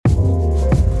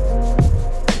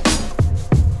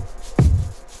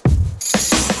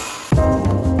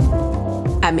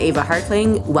I'm Ava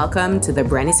Hartling. Welcome to the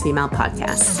Brand is Female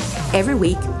podcast. Every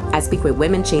week, I speak with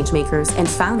women changemakers and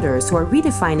founders who are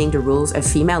redefining the rules of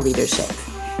female leadership.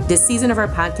 This season of our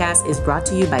podcast is brought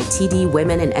to you by TD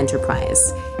Women in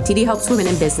Enterprise. TD helps women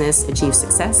in business achieve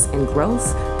success and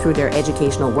growth through their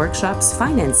educational workshops,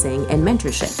 financing, and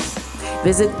mentorship.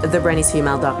 Visit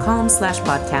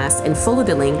thebrandisfemale.com/podcast and follow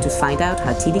the link to find out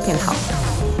how TD can help.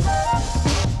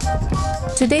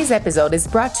 Today's episode is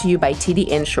brought to you by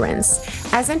TD Insurance.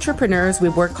 As entrepreneurs, we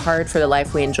work hard for the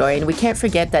life we enjoy, and we can't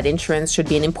forget that insurance should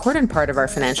be an important part of our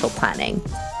financial planning.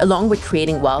 Along with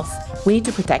creating wealth, we need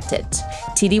to protect it.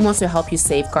 TD wants to help you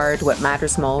safeguard what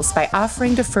matters most by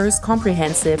offering the first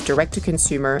comprehensive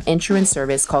direct-to-consumer insurance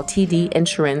service called TD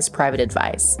Insurance Private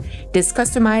Advice. This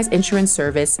customized insurance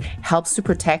service helps to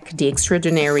protect the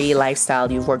extraordinary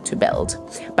lifestyle you've worked to build.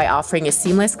 By offering a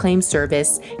seamless claims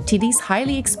service, TD's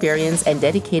highly experienced and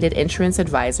dedicated insurance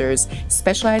advisors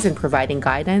specialize in providing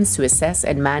guidance to assess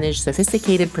and manage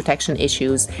sophisticated protection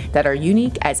issues that are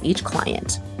unique as each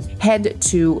client. Head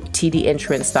to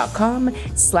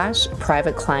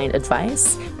tdinsurance.com/private client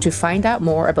advice to find out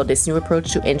more about this new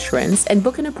approach to insurance and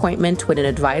book an appointment with an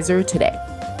advisor today.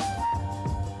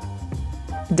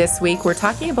 This week, we're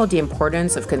talking about the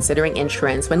importance of considering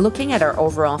insurance when looking at our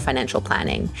overall financial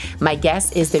planning. My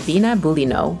guest is Davina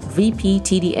Boulineau, VP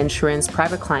TD Insurance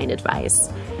Private Client Advice.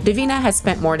 Davina has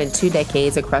spent more than 2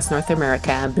 decades across North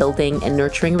America building and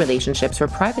nurturing relationships for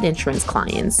private insurance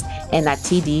clients. And at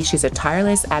TD, she's a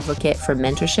tireless advocate for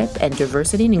mentorship and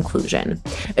diversity and inclusion.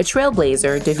 A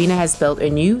trailblazer, Davina has built a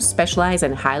new, specialized,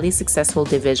 and highly successful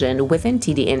division within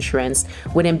TD Insurance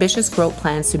with ambitious growth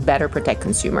plans to better protect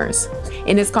consumers.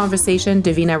 In this conversation,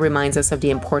 Davina reminds us of the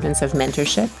importance of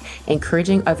mentorship,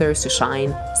 encouraging others to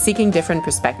shine, seeking different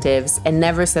perspectives, and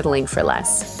never settling for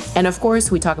less. And of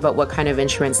course, we talk about what kind of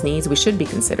insurance needs we should be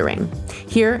considering.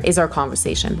 Here is our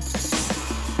conversation.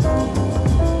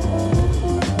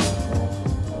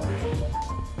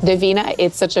 Davina,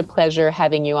 it's such a pleasure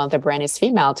having you on The Brand is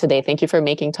Female today. Thank you for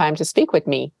making time to speak with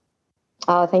me.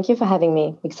 Thank you for having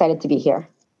me. Excited to be here.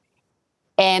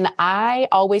 And I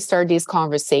always start these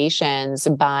conversations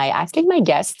by asking my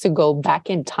guests to go back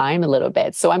in time a little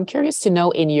bit. So I'm curious to know,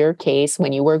 in your case,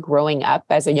 when you were growing up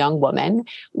as a young woman,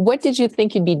 what did you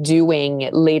think you'd be doing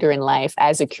later in life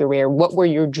as a career? What were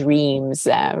your dreams,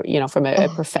 from a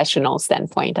professional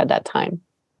standpoint at that time?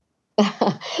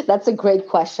 That's a great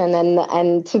question.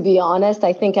 And to be honest,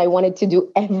 I think I wanted to do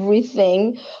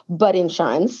everything but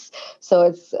insurance. So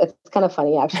it's kind of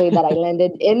funny, actually, that I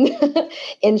landed in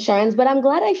insurance. But I'm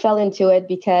glad I fell into it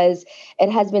because it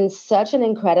has been such an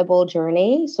incredible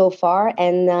journey so far.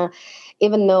 And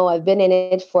even though I've been in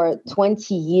it for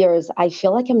 20 years, I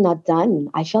feel like I'm not done.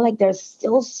 I feel like there's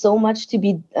still so much to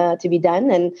be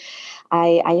done. And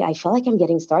I feel like I'm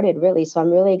getting started, really. So I'm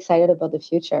really excited about the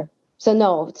future. So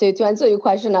no, to answer your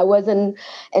question, I wasn't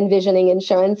envisioning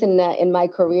insurance in my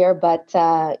career, but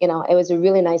it was a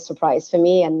really nice surprise for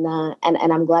me, and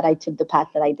I'm glad I took the path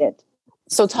that I did.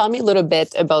 So tell me a little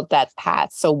bit about that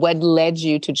path. So what led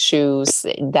you to choose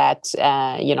that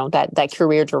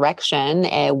career direction,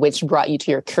 which brought you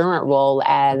to your current role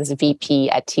as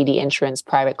VP at TD Insurance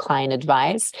Private Client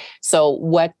Advice? So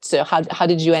how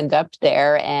did you end up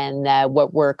there, and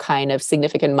what were kind of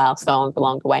significant milestones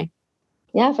along the way?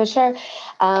 Yeah, for sure.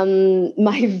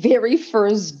 My very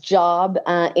first job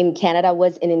in Canada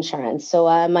was in insurance. So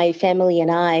my family and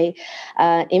I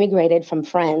immigrated from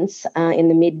France in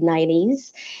the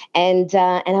mid-90s. And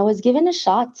I was given a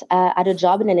shot at a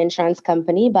job in an insurance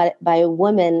company by a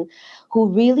woman who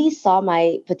really saw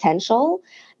my potential,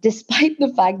 despite the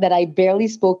fact that I barely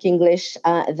spoke English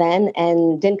then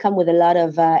and didn't come with a lot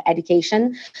of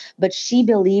education. But she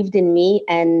believed in me,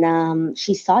 and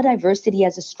she saw diversity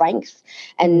as a strength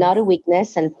and not a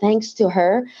weakness. And thanks to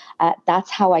her, that's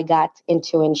how I got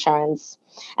into insurance.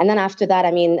 And then after that,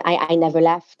 I never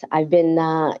left. I've been,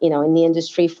 in the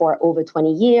industry for over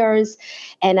 20 years,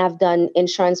 and I've done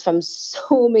insurance from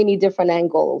so many different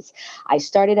angles. I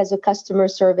started as a customer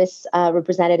service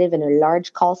representative in a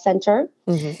large call center.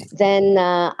 Mm-hmm. Then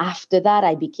after that,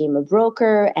 I became a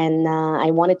broker, and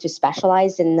I wanted to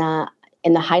specialize in the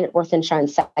high net worth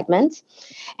insurance segment.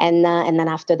 And then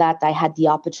after that, I had the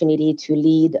opportunity to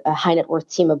lead a high net worth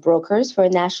team of brokers for a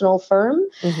national firm.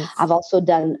 Mm-hmm. I've also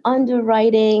done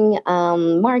underwriting,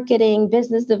 marketing,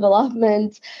 business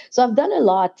development. So I've done a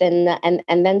lot. And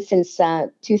then since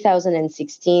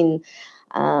 2016,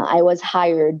 I was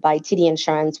hired by TD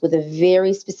Insurance with a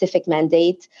very specific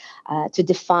mandate to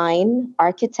define,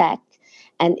 architect,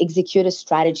 and execute a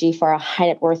strategy for our high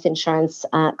net worth insurance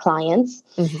clients.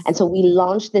 Mhm. And so we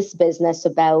launched this business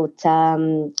about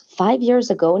 5 years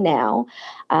ago now.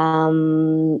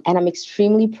 And I'm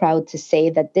extremely proud to say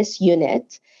that this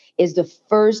unit is the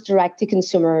first direct to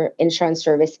consumer insurance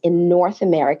service in North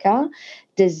America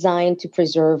designed to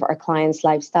preserve our clients'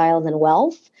 lifestyles and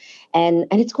wealth. And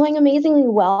it's going amazingly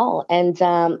well. And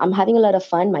I'm having a lot of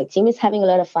fun. My team is having a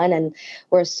lot of fun. And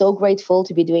we're so grateful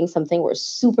to be doing something we're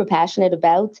super passionate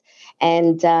about.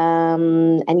 And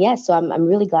yeah, so I'm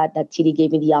really glad that TD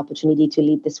gave me the opportunity to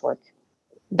lead this work.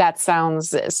 That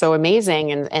sounds so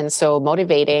amazing and so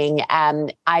motivating.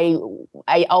 And I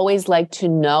always like to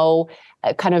know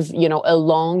kind of,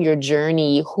 along your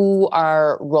journey, who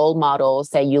are role models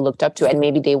that you looked up to, and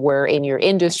maybe they were in your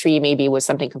industry, maybe it was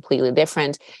something completely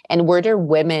different. And were there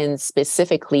women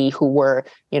specifically who were,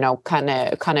 kind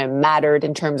of mattered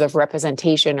in terms of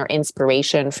representation or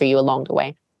inspiration for you along the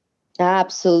way?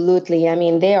 Absolutely. I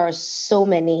mean, there are so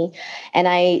many. And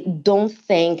I don't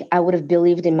think I would have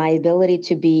believed in my ability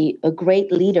to be a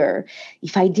great leader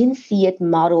if I didn't see it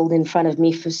modeled in front of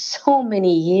me for so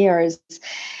many years.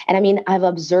 And I mean, I've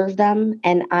observed them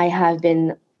and I have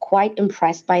been quite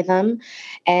impressed by them.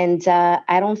 And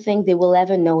I don't think they will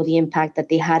ever know the impact that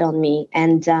they had on me.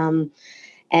 And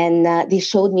they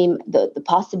showed me the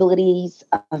possibilities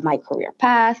of my career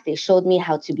path. They showed me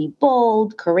how to be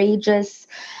bold, courageous,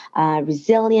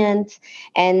 resilient,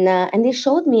 and they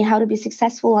showed me how to be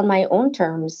successful on my own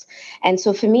terms. And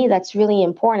so for me, that's really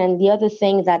important. And the other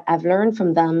thing that I've learned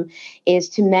from them is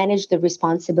to manage the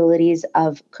responsibilities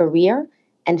of career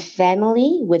and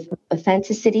family with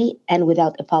authenticity and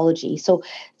without apology. So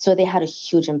they had a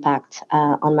huge impact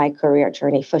on my career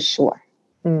journey for sure.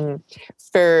 Mm.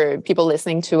 For people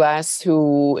listening to us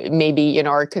who maybe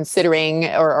are considering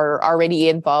or are already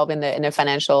involved in the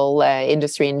financial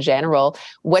industry in general,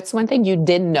 what's one thing you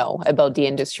didn't know about the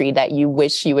industry that you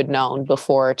wish you had known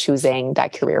before choosing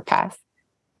that career path?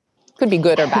 Could be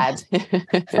good or bad.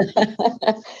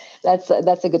 That's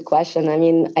a good question. I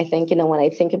mean, I think when I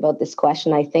think about this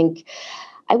question, I think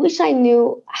I wish I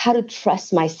knew how to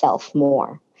trust myself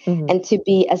more Mhm. and to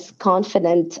be as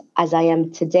confident as I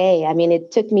am today. I mean, it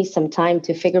took me some time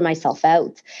to figure myself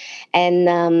out, and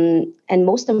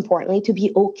most importantly, to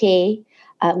be okay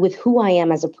with who I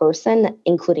am as a person,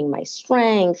 including my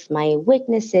strength, my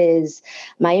weaknesses,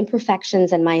 my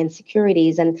imperfections, and my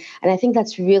insecurities. And I think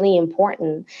that's really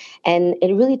important. And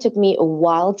it really took me a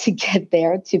while to get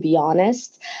there, to be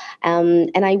honest.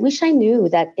 And I wish I knew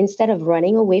that instead of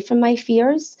running away from my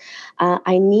fears,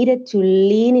 I needed to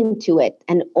lean into it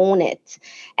and own it.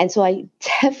 And so I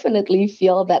definitely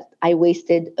feel that I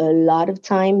wasted a lot of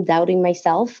time doubting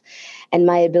myself and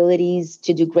my abilities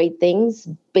to do great things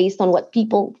based on what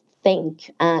people think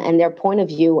and their point of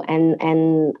view.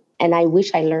 And I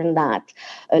wish I learned that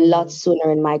a lot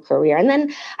sooner in my career. And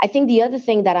then I think the other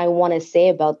thing that I want to say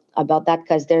about that,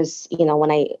 because there's,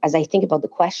 as I think about the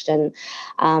question,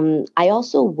 I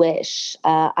also wish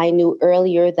I knew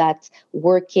earlier that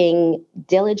working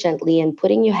diligently and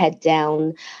putting your head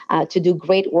down to do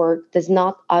great work does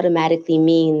not automatically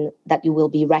mean that you will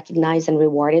be recognized and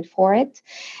rewarded for it.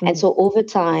 And so over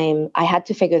time, I had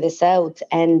to figure this out.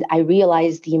 And I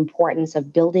realized the importance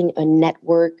of building a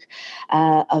network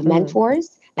of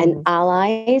mentors and Mhm.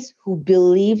 allies who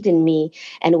believed in me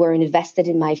and were invested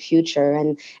in my future.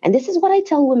 And this is what I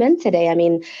tell women today. I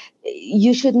mean,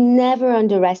 you should never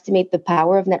underestimate the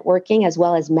power of networking as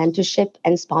well as mentorship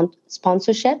and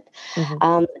sponsorship.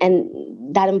 Mhm. And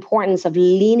that importance of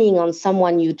leaning on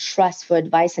someone you trust for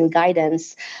advice and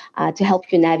guidance to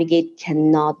help you navigate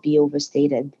cannot be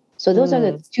overstated. So those are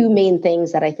the Mm. two main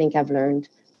things that I think I've learned.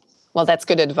 Well, that's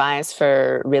good advice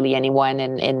for really anyone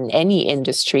in any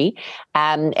industry.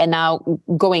 And now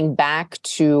going back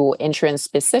to insurance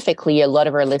specifically, a lot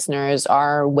of our listeners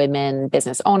are women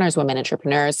business owners, women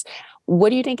entrepreneurs. What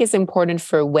do you think is important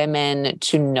for women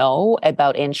to know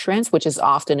about insurance, which is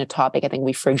often a topic I think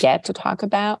we forget to talk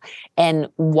about? And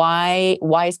why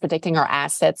is protecting our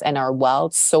assets and our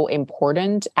wealth so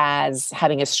important as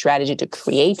having a strategy to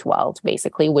create wealth,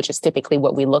 basically, which is typically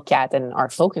what we look at and are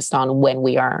focused on when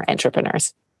we are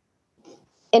entrepreneurs?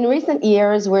 In recent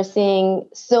years, we're seeing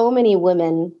so many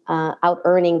women out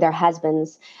earning their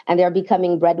husbands and they're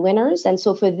becoming breadwinners. And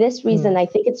so, for this reason, I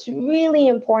think it's really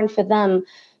important for them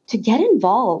to get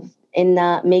involved in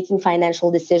making financial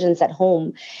decisions at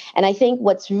home. And I think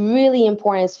what's really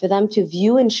important is for them to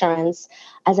view insurance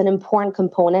as an important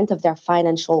component of their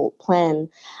financial plan.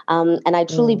 And I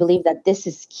truly Mm. believe that this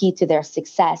is key to their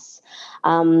success.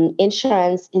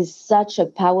 Insurance is such a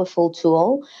powerful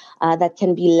tool that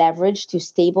can be leveraged to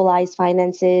stabilize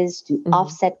finances, to Mhm.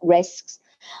 offset risks,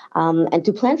 and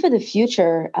to plan for the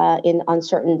future in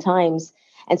uncertain times.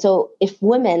 And so, if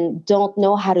women don't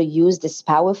know how to use this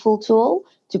powerful tool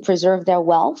to preserve their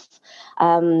wealth,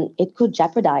 it could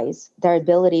jeopardize their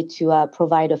ability to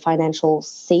provide a financial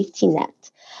safety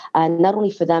net, not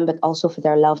only for them, but also for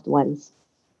their loved ones.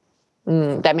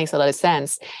 That makes a lot of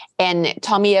sense. And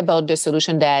tell me about the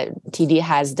solution that TD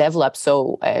has developed.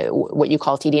 So what you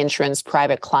call TD Insurance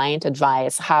Private Client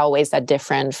Advice, how is that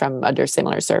different from other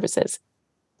similar services?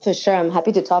 For sure. I'm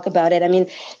happy to talk about it. I mean,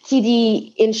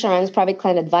 TD Insurance Private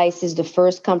Client Advice is the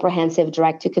first comprehensive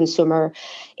direct-to-consumer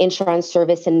insurance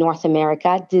service in North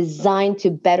America designed to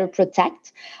better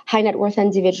protect high net worth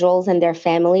individuals and their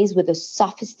families with a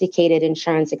sophisticated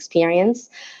insurance experience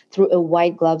through a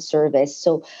white glove service.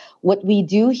 So what we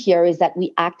do here is that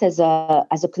we act as a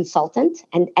consultant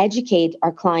and educate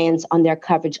our clients on their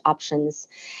coverage options.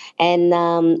 And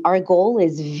our goal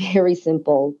is very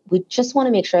simple. We just want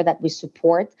to make sure that we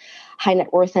support high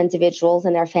net worth individuals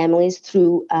and their families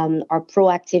through our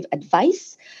proactive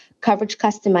advice, coverage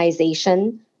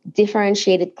customization,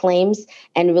 differentiated claims,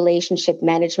 and relationship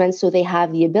management, so they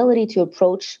have the ability to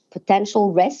approach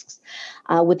potential risks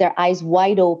with their eyes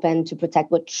wide open to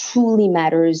protect what truly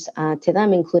matters to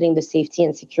them, including the safety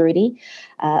and security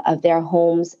of their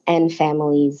homes and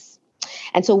families.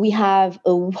 And so we have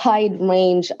a wide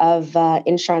range of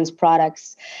insurance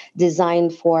products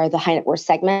designed for the high net worth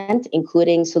segment,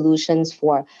 including solutions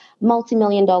for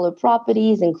multi-million dollar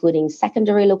properties, including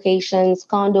secondary locations,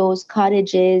 condos,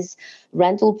 cottages,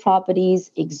 rental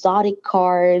properties, exotic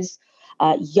cars,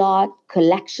 yacht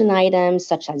collection items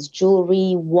such as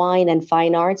jewelry, wine, and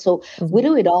fine art. So we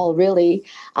do it all, really.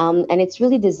 And it's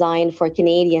really designed for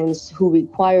Canadians who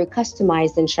require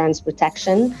customized insurance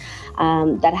protection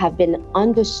that have been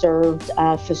underserved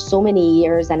for so many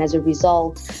years, and as a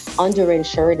result,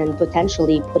 underinsured and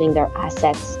potentially putting their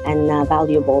assets and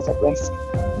valuables at risk.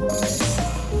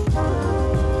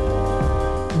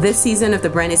 This season of The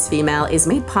Brand is Female is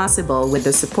made possible with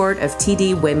the support of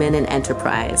TD Women in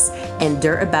Enterprise, and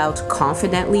they're about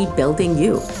confidently building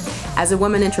you. As a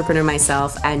woman entrepreneur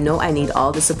myself, I know I need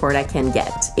all the support I can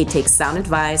get. It takes sound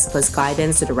advice plus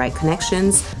guidance to the right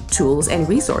connections, tools, and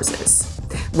resources.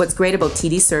 What's great about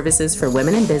TD services for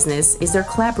women in business is their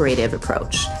collaborative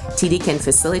approach. TD can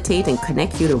facilitate and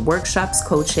connect you to workshops,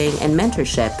 coaching, and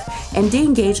mentorship, and they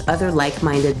engage other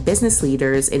like-minded business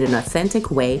leaders in an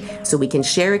authentic way so we can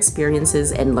share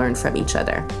experiences and learn from each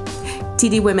other.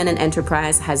 TD Women in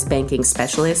Enterprise has banking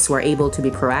specialists who are able to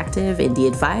be proactive in the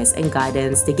advice and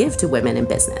guidance they give to women in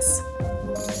business.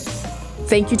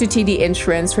 Thank you to TD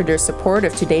Insurance for their support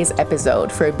of today's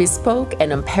episode. For a bespoke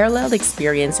and unparalleled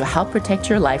experience to help protect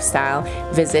your lifestyle,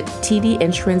 visit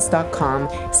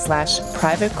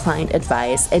tdinsurance.com/private client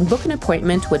advice and book an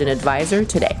appointment with an advisor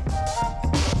today.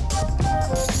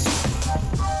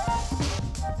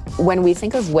 When we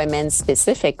think of women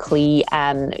specifically,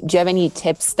 do you have any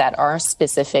tips that are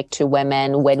specific to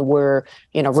women when we're,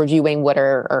 reviewing what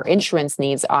our insurance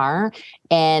needs are?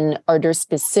 And are there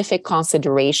specific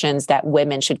considerations that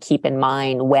women should keep in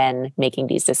mind when making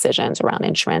these decisions around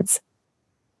insurance?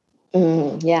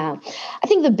 Yeah, I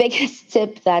think the biggest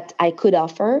tip that I could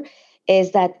offer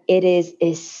is that it is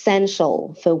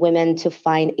essential for women to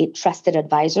find a trusted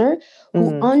advisor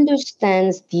who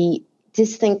understands the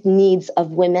distinct needs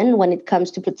of women when it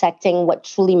comes to protecting what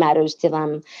truly matters to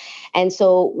them. And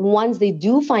so once they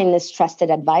do find this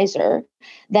trusted advisor,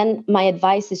 then my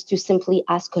advice is to simply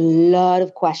ask a lot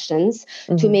of questions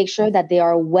to make sure that they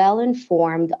are well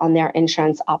informed on their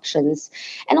insurance options.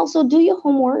 And also do your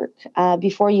homework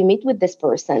before you meet with this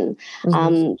person,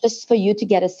 just for you to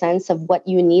get a sense of what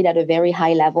you need at a very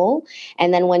high level.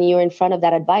 And then when you're in front of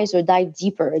that advisor, dive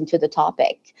deeper into the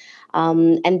topic.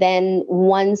 And then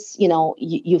once,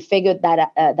 you figured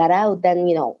that out, then,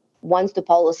 once the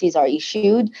policies are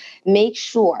issued, make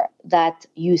sure that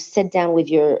you sit down with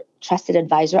your trusted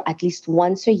advisor at least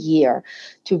once a year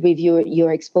to review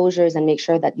your exposures and make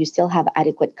sure that you still have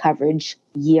adequate coverage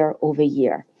year over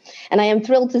year. And I am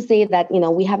thrilled to say that,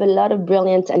 we have a lot of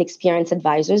brilliant and experienced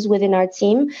advisors within our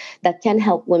team that can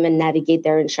help women navigate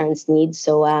their insurance needs.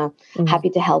 So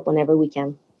happy to help whenever we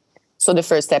can. So the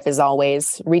first step is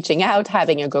always reaching out,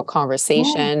 having a good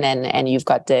conversation, and you've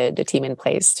got the team in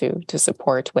place to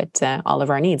support with all of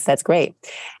our needs. That's great.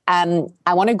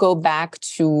 I want to go back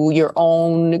to your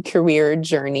own career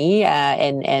journey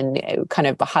and kind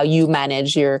of how you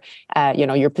manage your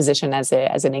your position as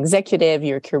an executive,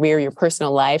 your career, your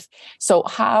personal life. So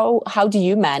how do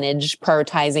you manage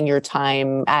prioritizing your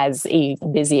time as a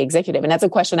busy executive? And that's a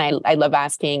question I love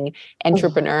asking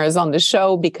entrepreneurs on the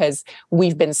show, because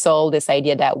we've been sold this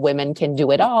idea that women can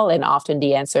do it all, and often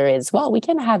the answer is, well, we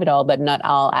can have it all, but not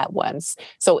all at once.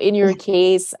 So in your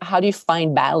case, how do you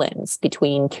find balance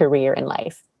between career and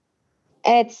life?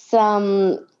 It's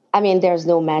I mean, there's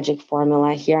no magic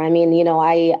formula here. I mean,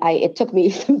 I it took me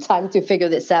some time to figure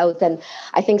this out, and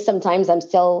I think sometimes I'm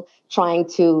still trying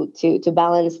to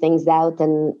balance things out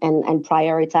and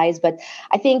prioritize. But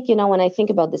I think, when I think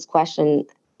about this question,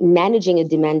 managing a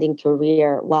demanding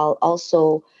career while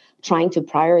also trying to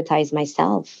prioritize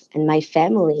myself and my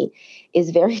family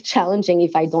is very challenging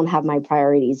if I don't have my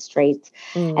priorities straight.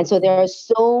 And so there are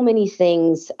so many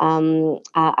things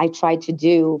I try to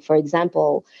do. For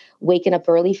example, waking up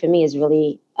early for me is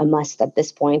really a must at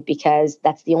this point, because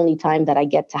that's the only time that I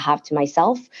get to have to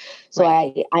myself. So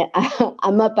Right.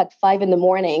 I'm up at 5 in the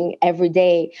morning every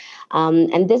day.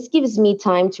 And this gives me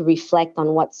time to reflect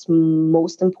on what's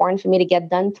most important for me to get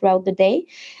done throughout the day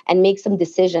and make some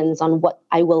decisions on what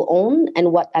I will own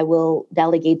and what I will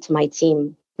delegate to my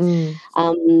team.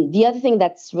 Mm. The other thing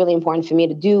that's really important for me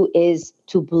to do is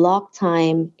to block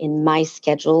time in my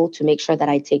schedule to make sure that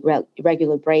I take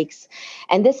regular breaks.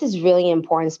 And this is really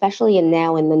important, especially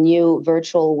now in the new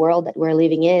virtual world that we're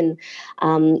living in.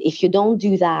 If you don't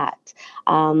do that,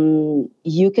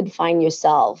 you could find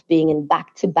yourself being in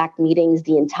back-to-back meetings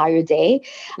the entire day,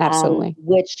 Absolutely.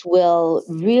 which will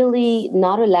really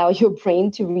not allow your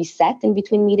brain to reset in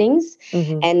between meetings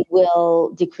Hmm. and will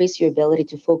decrease your ability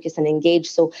to focus and engage.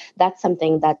 So that's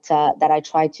something that I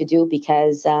try to do,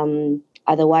 because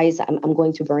otherwise I'm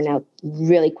going to burn out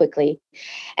really quickly.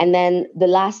 And then the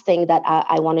last thing that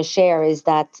I want to share is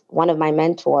that one of my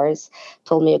mentors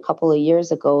told me a couple of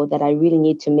years ago that I really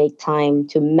need to make time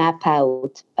to map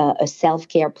out a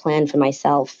self-care plan for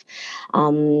myself.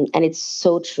 And it's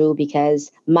so true,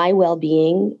 because my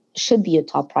well-being should be a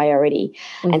top priority.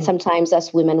 And Hmm. sometimes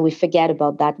us women, we forget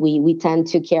about that. We tend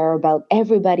to care about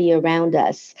everybody around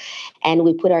us and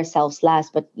we put ourselves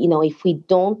last. But, if we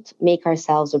don't make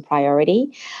ourselves a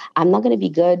priority, I'm not going to be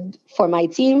good for my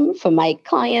team, for my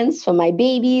clients, for my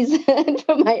babies, and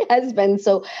for my husband.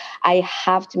 So I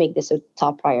have to make this a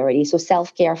top priority. So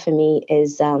self-care for me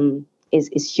is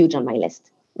huge on my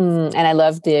list. And I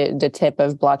love the tip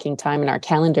of blocking time in our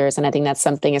calendars. And I think that's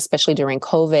something, especially during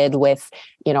COVID, with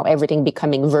everything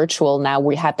becoming virtual. Now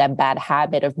we have that bad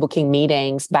habit of booking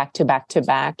meetings back to back to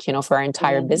back, for our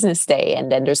entire Mhm. business day,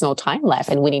 and then there's no time left.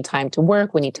 And we need time to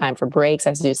work. We need time for breaks,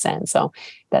 as you said. So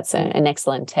that's an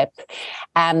excellent tip.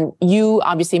 You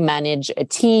obviously manage a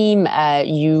team.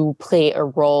 You play a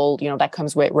role, that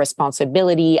comes with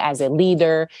responsibility as a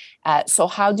leader. So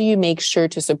how do you make sure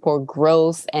to support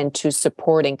growth and to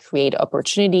support and create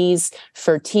opportunities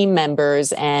for team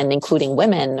members, and including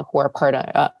women who are part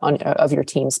of your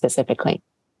team specifically?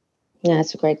 Yeah,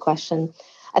 that's a great question.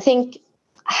 I think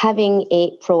having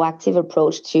a proactive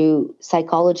approach to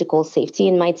psychological safety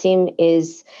in my team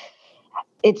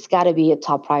it's got to be a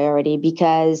top priority,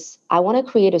 because I want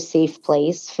to create a safe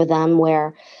place for them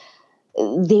where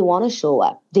they want to show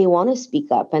up, they want to speak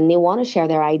up, and they want to share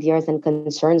their ideas and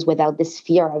concerns without this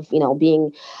fear of,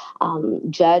 being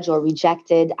judged or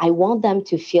rejected. I want them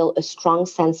to feel a strong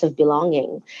sense of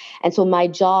belonging. And so my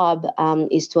job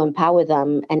is to empower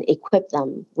them and equip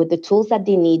them with the tools that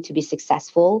they need to be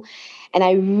successful. And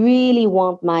I really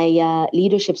want my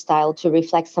leadership style to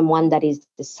reflect someone that is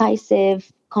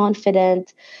decisive,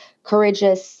 confident,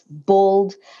 courageous,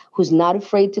 bold, who's not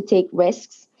afraid to take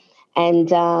risks, and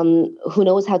who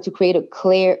knows how to create a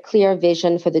clear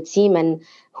vision for the team, and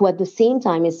who at the same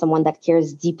time is someone that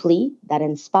cares deeply, that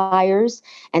inspires,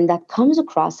 and that comes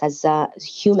across as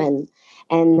human,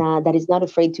 and that is not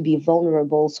afraid to be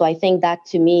vulnerable. So I think that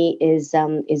to me is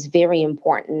very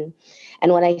important.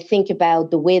 And when I think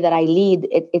about the way that I lead,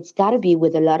 it's got to be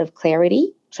with a lot of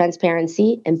clarity,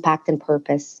 transparency, impact, and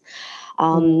purpose.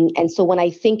 And so when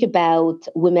I think about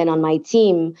women on my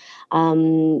team,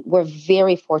 we're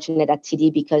very fortunate at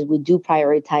TD because we do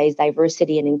prioritize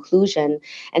diversity and inclusion.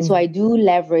 And so I do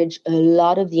leverage a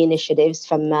lot of the initiatives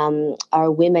from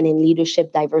our Women in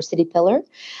Leadership Diversity pillar,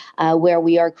 where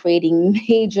we are creating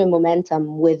major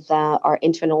momentum with our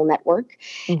internal network.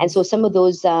 And Mhm. so some of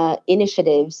those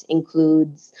initiatives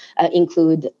include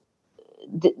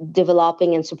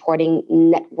developing and supporting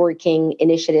networking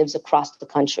initiatives across the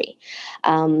country,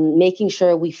 making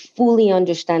sure we fully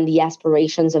understand the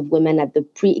aspirations of women at the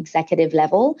pre-executive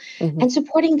level and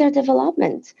supporting their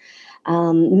development.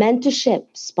 Mentorship,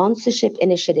 sponsorship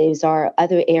initiatives are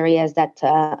other areas that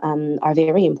are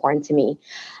very important to me.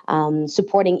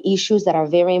 Supporting issues that are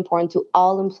very important to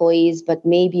all employees, but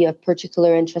maybe of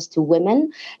particular interest to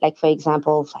women, like, for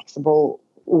example, flexible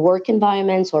work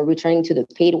environments or returning to the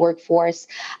paid workforce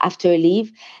after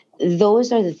leave.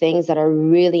 Those are the things that are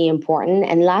really important.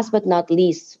 And last but not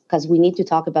least, because we need to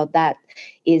talk about that,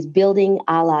 is building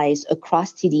allies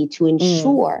across TD to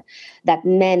ensure that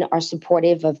men are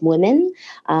supportive of women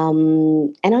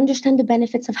and understand the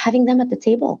benefits of having them at the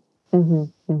table.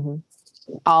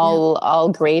 All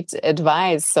great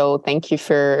advice. So thank you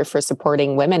for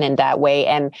supporting women in that way.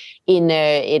 And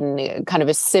in kind of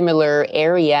a similar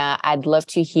area, I'd love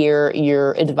to hear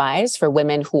your advice for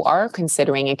women who are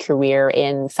considering a career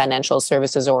in financial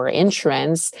services or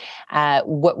insurance.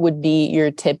 What would be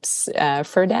your tips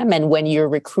for them? And when you're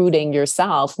recruiting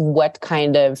yourself, what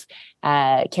kind of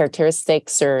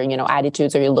characteristics or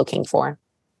attitudes are you looking for?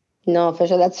 No, for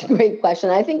sure. That's a great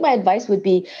question. I think my advice would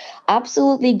be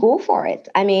absolutely go for it.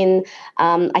 I mean,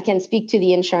 I can speak to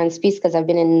the insurance piece because I've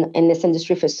been in this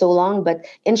industry for so long, but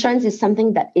insurance is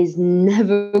something that is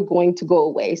never going to go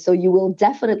away. So you will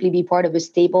definitely be part of a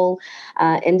stable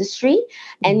industry,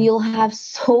 and you'll have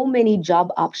so many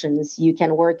job options. You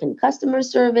can work in customer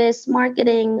service,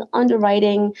 marketing,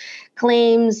 underwriting,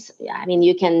 claims. I mean,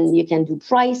 you can do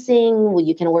pricing.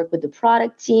 You can work with the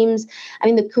product teams. I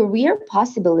mean, the career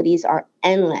possibilities are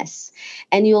endless.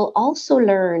 And you'll also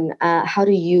learn how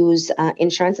to use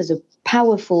insurance as a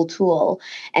powerful tool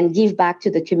and give back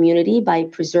to the community by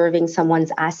preserving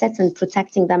someone's assets and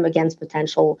protecting them against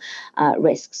potential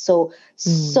risks.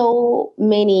 So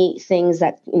many things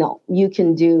that you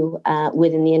can do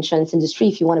within the insurance industry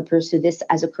if you want to pursue this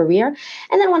as a career.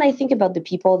 And then when I think about the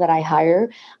people that I hire,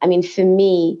 I mean, for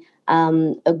me,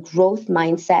 a growth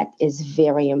mindset is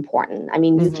very important. I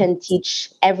mean, you can teach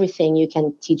everything. You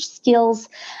can teach skills,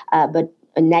 but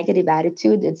a negative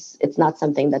attitude, it's not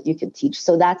something that you could teach.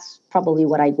 So that's probably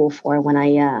what I go for when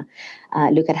I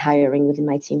look at hiring within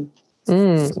my team.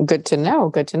 Good to know.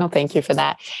 Good to know. Thank you for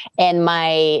that. And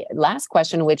my last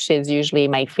question, which is usually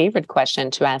my favorite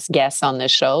question to ask guests on the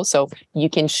show. So you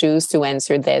can choose to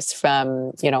answer this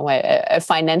from, a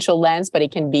financial lens, but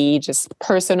it can be just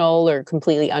personal or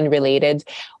completely unrelated.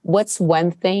 What's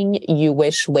one thing you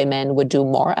wish women would do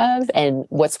more of? And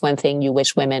what's one thing you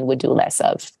wish women would do less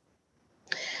of?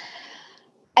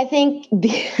 I think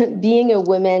being a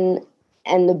woman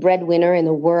and the breadwinner in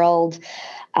a world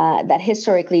that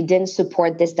historically didn't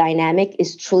support this dynamic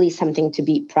is truly something to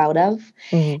be proud of.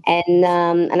 And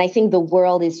I think the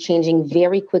world is changing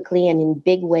very quickly and in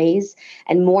big ways.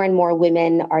 And more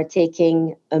women are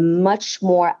taking a much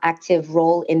more active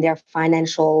role in their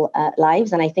financial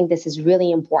lives. And I think this is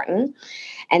really important.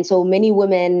 And so many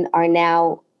women are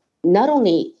now not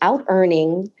only out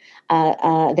earning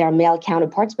their male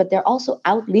counterparts, but they're also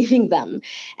outliving them.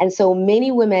 And so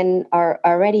many women are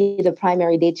already the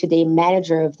primary day-to-day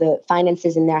manager of the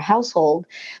finances in their household.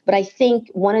 But I think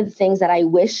one of the things that I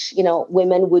wish,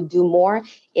 women would do more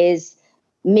is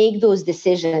make those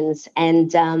decisions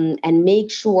and make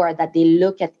sure that they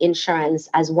look at insurance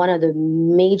as one of the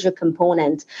major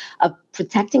components of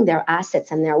protecting their assets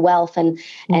and their wealth and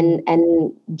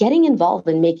getting involved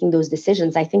in making those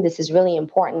decisions. I think this is really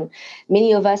important.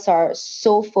 Many of us are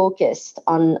so focused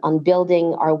on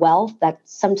building our wealth that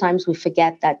sometimes we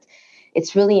forget that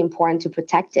it's really important to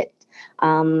protect it.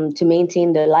 To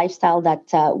maintain the lifestyle that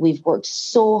we've worked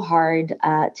so hard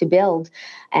to build,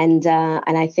 and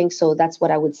I think so. That's what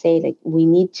I would say. Like, we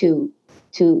need to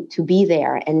be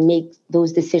there and make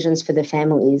those decisions for the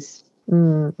families.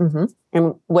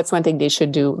 And what's one thing they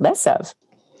should do less of?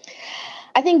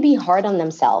 I think be hard on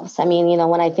themselves. I mean,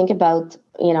 when I think about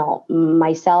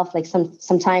myself, like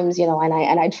sometimes and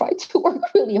I try to work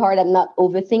really hard at not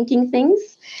overthinking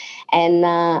things. And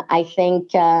I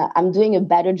think I'm doing a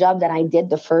better job than I did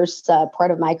the first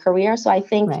part of my career. So I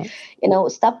think,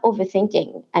 stop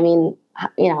overthinking. I mean,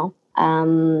 don't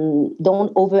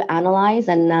overanalyze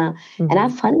and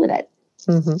have fun with it.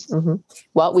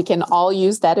 Well, we can all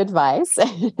use that advice.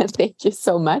 Thank you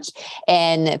so much.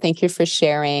 And thank you for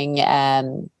sharing,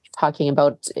 talking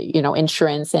about,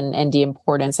 insurance and the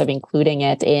importance of including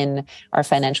it in our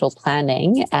financial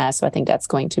planning. So I think that's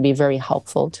going to be very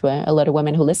helpful to a lot of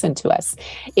women who listen to us.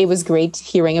 It was great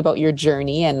hearing about your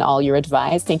journey and all your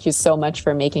advice. Thank you so much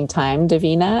for making time,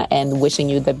 Davina, and wishing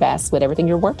you the best with everything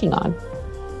you're working on.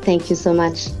 Thank you so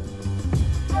much.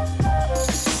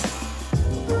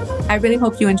 I really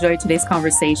hope you enjoyed today's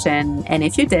conversation. And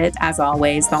if you did, as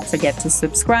always, don't forget to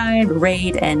subscribe,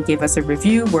 rate, and give us a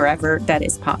review wherever that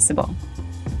is possible.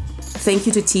 Thank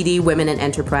you to TD Women in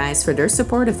Enterprise for their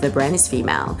support of The Brand is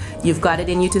Female. You've got it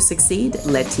in you to succeed.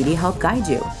 Let TD help guide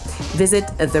you. Visit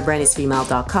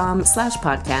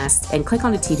thebrandisfemale.com/podcast and click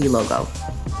on the TD logo.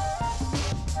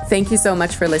 Thank you so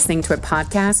much for listening to a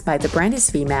podcast by The Brand is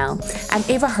Female. I'm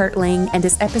Ava Hartling, and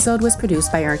this episode was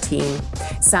produced by our team.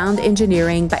 Sound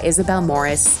engineering by Isabel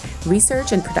Morris.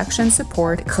 Research and production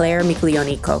support, Claire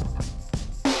Miglionico.